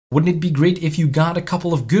Wouldn't it be great if you got a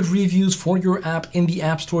couple of good reviews for your app in the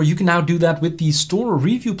App Store? You can now do that with the Store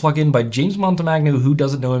Review plugin by James Montemagno. Who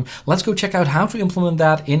doesn't know him? Let's go check out how to implement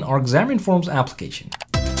that in our Xamarin Forms application.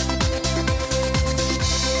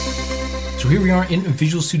 So here we are in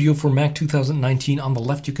Visual Studio for Mac 2019. On the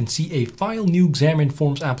left, you can see a file new Xamarin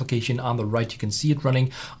Forms application. On the right, you can see it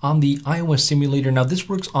running on the iOS simulator. Now this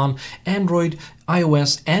works on Android,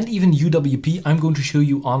 iOS, and even UWP. I'm going to show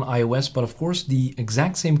you on iOS, but of course the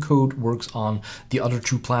exact same code works on the other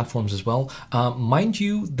two platforms as well. Mind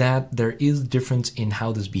you that there is difference in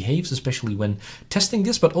how this behaves, especially when testing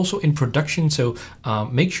this, but also in production. So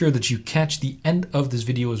make sure that you catch the end of this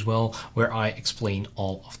video as well, where I explain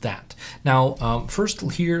all of that. Now, first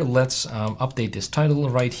here, let's update this title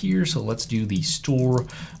right here. So let's do the Store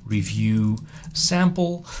Review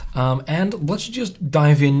sample, and let's just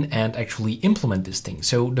dive in and actually implement this thing.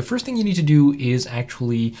 So the first thing you need to do is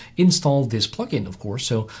actually install this plugin, of course.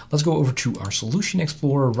 So let's go over to our Solution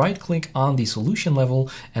Explorer, right click on the solution level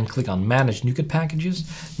and click on Manage NuGet Packages.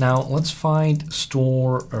 Now let's find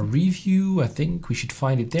StoreReview. I think we should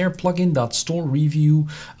find it there, Plugin.StoreReview.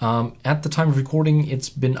 At the time of recording, it's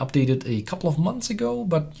been updated a couple of months ago,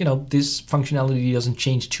 but you know, this functionality doesn't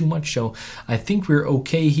change too much. So I think we're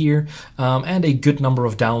okay here, and a good number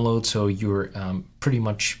of downloads. So you're pretty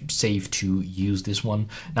much safe to use this one.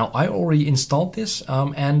 Now I already installed this,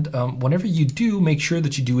 and whenever you do, make sure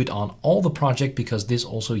that you do it on all the project, because this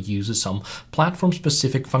also uses some platform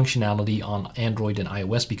specific functionality on Android and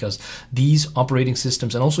iOS, because these operating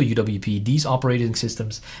systems, and also UWP, these operating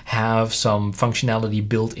systems have some functionality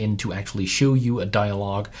built in to actually show you a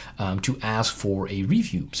dialog to ask for a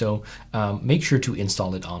review. So make sure to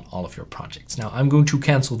install it on all of your projects. Now I'm going to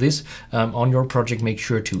cancel this on your project. Make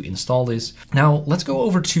sure to install this. Now let's go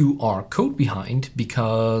over to our code behind,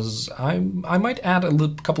 because I might add a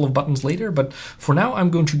couple of buttons later, but for now I'm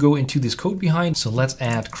going to go into this code behind. So let's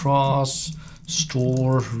add cross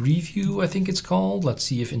Store Review, I think it's called. Let's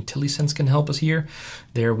see if IntelliSense can help us here.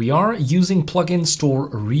 There we are, using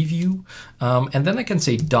Plugin.StoreReview. And then I can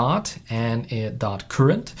say dot and dot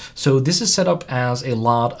current. So this is set up as a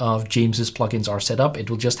lot of James's plugins are set up. It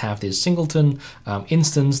will just have this singleton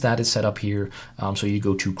instance that is set up here. So you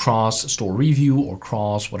go to cross Store Review or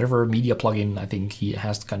cross whatever media plugin. I think he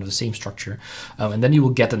has kind of the same structure. And then you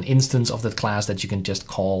will get an instance of that class that you can just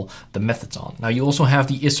call the methods on. Now you also have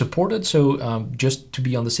the is supported. So just to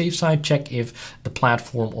be on the safe side, check if the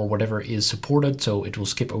platform or whatever is supported. So it will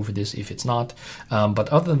skip over this if it's not. But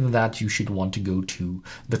other than that, you should want to go to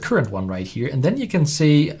the current one right here. And then you can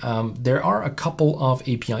say there are a couple of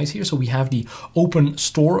APIs here. So we have the Open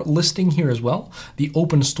Store listing here as well, the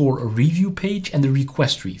Open Store Review page, and the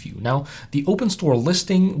Request Review. Now the Open Store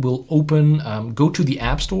listing will open, go to the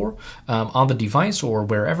App Store on the device or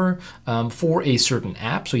wherever for a certain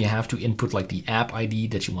app. So you have to input like the app ID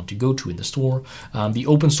that you want to go to in the store. The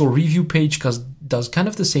Open Store Review page does kind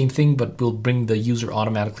of the same thing, but will bring the user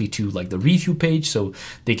automatically to like the review page, so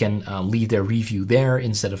they can leave their review there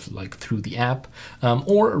instead of like through the app,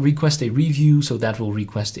 or request a review, so that will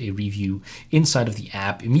request a review inside of the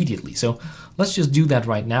app immediately. So let's just do that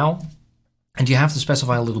right now. And you have to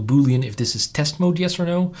specify a little Boolean if this is test mode, yes or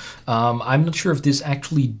no. I'm not sure if this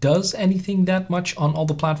actually does anything that much on all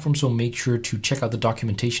the platforms, so make sure to check out the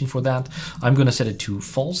documentation for that. I'm going to set it to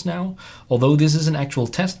false now, although this is an actual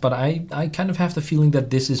test, but I kind of have the feeling that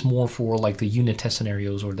this is more for like the unit test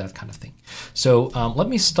scenarios or that kind of thing. So let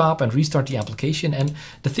me stop and restart the application. And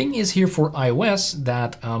the thing is here for iOS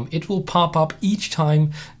that it will pop up each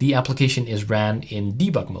time the application is ran in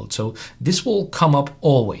debug mode. So this will come up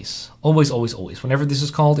always. Whenever this is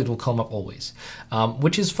called, it will come up always,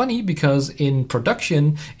 which is funny because in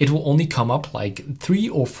production, it will only come up like 3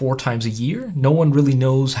 or 4 times a year. No one really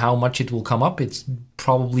knows how much it will come up. It's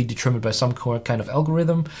probably determined by some kind of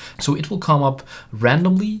algorithm. So it will come up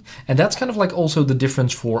randomly. And that's kind of like also the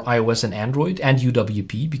difference for iOS and Android and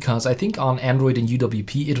UWP, because I think on Android and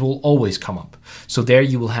UWP, it will always come up. So there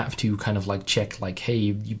you will have to kind of like check like, hey,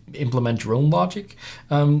 you implement your own logic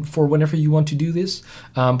for whenever you want to do this.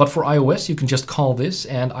 But for iOS, you can just call this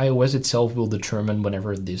and iOS itself will determine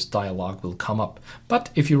whenever this dialog will come up. But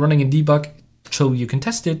if you're running in debug, so you can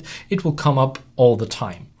test it, it will come up all the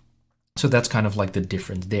time. So that's kind of like the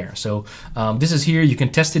difference there. So this is here, you can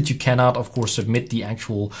test it. You cannot, of course, submit the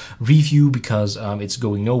actual review because it's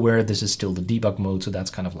going nowhere. This is still the debug mode. So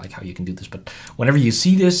that's kind of like how you can do this. But whenever you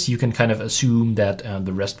see this, you can kind of assume that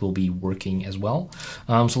the rest will be working as well.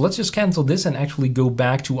 So let's just cancel this and actually go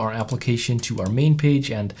back to our application, to our main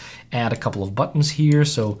page, and add a couple of buttons here.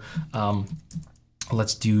 So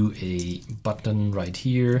let's do a button right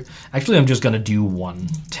here. Actually, I'm just going to do one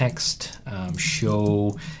text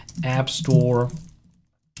show App Store,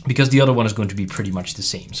 because the other one is going to be pretty much the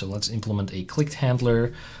same. So let's implement a clicked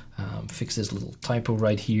handler, fix this little typo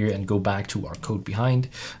right here, and go back to our code behind.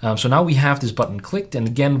 So now we have this button clicked, and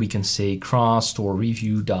again we can say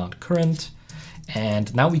cross.store.review.current.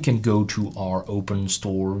 And now we can go to our open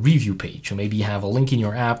store review page. So maybe you have a link in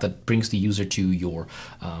your app that brings the user to your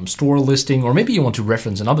store listing, or maybe you want to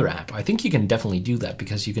reference another app. I think you can definitely do that,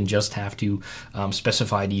 because you can just have to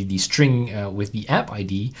specify the string with the app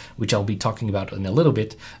ID, which I'll be talking about in a little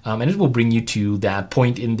bit, and it will bring you to that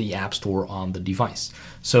point in the app store on the device.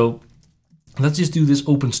 So let's just do this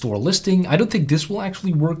open store listing. I don't think this will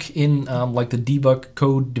actually work in like the debug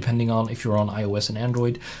code, depending on if you're on iOS and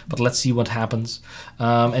Android, but let's see what happens.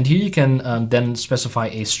 And here you can then specify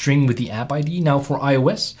a string with the app ID. Now for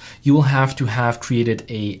iOS, you will have to have created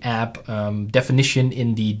a app definition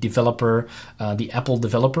in the developer, the Apple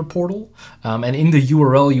developer portal. And in the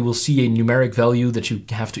URL, you will see a numeric value that you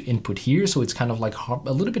have to input here. So it's kind of like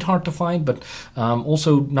a little bit hard to find, but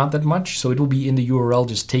also not that much. So it will be in the URL.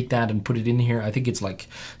 Just take that and put it in here. I think it's like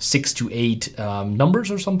 6 to 8 numbers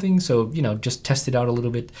or something. So, you know, just test it out a little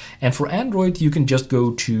bit. And for Android, you can just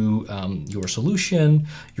go to your solution,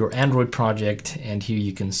 your Android project, and here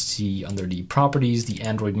you can see under the properties, the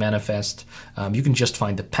Android manifest. You can just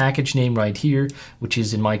find the package name right here, which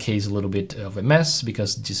is in my case a little bit of a mess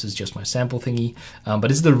because this is just my sample thingy. But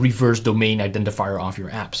it's the reverse domain identifier of your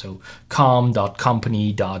app. So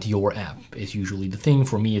com.company.yourapp is usually the thing.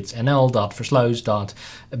 For me, it's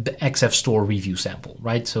nl.versluis.xfstore review sample,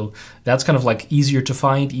 right? So that's kind of like easier to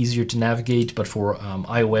find, easier to navigate, but for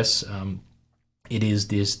iOS, it is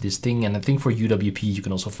this thing, and I think for UWP you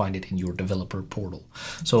can also find it in your developer portal.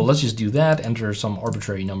 So let's just do that, enter some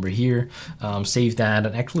arbitrary number here, save that,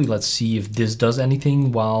 and actually let's see if this does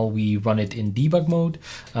anything while we run it in debug mode.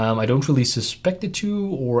 I don't really suspect it to,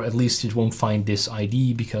 or at least it won't find this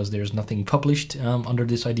ID because there's nothing published under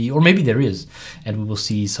this ID, or maybe there is, and we will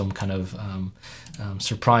see some kind of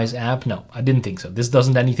surprise app. No, I didn't think so. This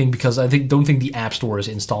doesn't anything because I don't think the App Store is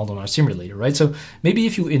installed on our simulator, right? So maybe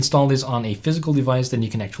if you install this on a physical device, then you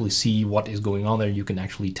can actually see what is going on there. You can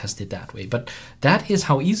actually test it that way. But that is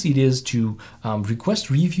how easy it is to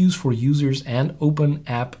request reviews for users and open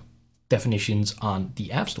app definitions on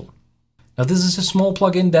the App Store. Now, this is a small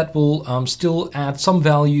plugin that will still add some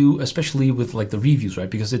value, especially with like the reviews, right?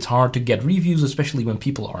 Because it's hard to get reviews, especially when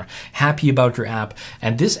people are happy about your app.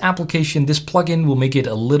 And this application, this plugin will make it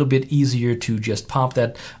a little bit easier to just pop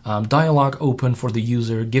that dialog open for the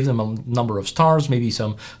user, give them a number of stars, maybe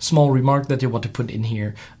some small remark that they want to put in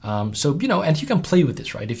here. So, you know, and you can play with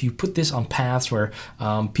this, right? If you put this on paths where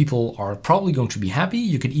people are probably going to be happy,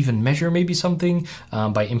 you could even measure maybe something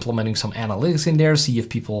by implementing some analytics in there, see if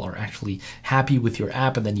people are actually happy with your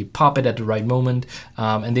app, and then you pop it at the right moment,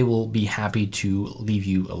 and they will be happy to leave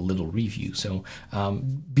you a little review. So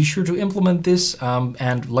be sure to implement this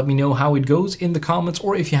and let me know how it goes in the comments,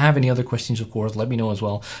 or if you have any other questions, of course, let me know as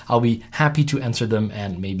well. I'll be happy to answer them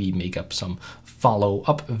and maybe make up some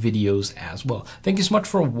follow-up videos as well. Thank you so much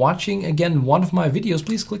for watching again one of my videos.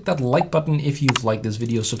 Please click that like button if you've liked this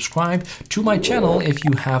video. Subscribe to my channel if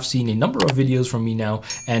you have seen a number of videos from me now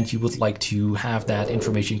and you would like to have that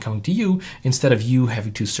information coming to you instead of you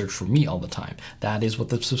having to search for me all the time. That is what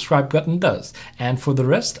the subscribe button does. And for the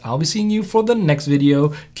rest, I'll be seeing you for the next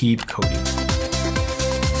video. Keep coding.